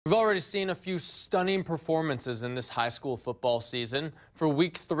We've already seen a few stunning performances in this high school football season. For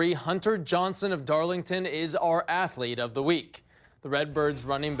week 3, Hunter Johnson of Darlington is our athlete of the week. The Redbirds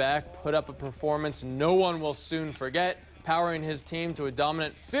running back put up a performance no one will soon forget, powering his team to a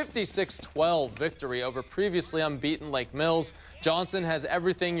dominant 56-12 victory over previously unbeaten Lake Mills. Johnson has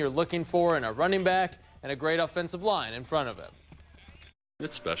everything you're looking for in a running back and a great offensive line in front of him.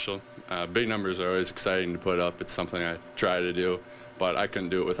 It's special. Big numbers are always exciting to put up. It's something I try to do, but I couldn't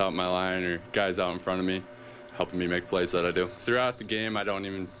do it without my line or guys out in front of me helping me make plays that I do. Throughout the game, I don't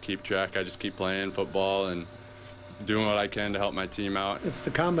even keep track. I just keep playing football and doing what I can to help my team out. It's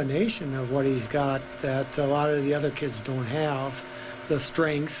the combination of what he's got that a lot of the other kids don't have. The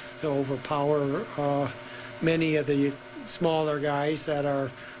strength to overpower many of the smaller guys that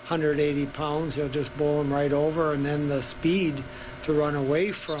are 180 pounds. He'll just bowl them right over, and then the speed to run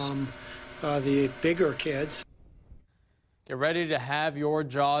away from the bigger kids. Get ready to have your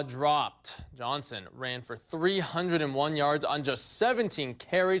jaw dropped. Johnson ran for 301 yards on just 17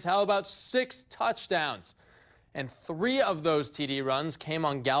 carries. How about 6 touchdowns? And 3 of those TD runs came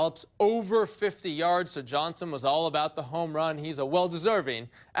on gallops over 50 yards, so Johnson was all about the home run. He's a well-deserving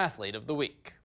athlete of the week.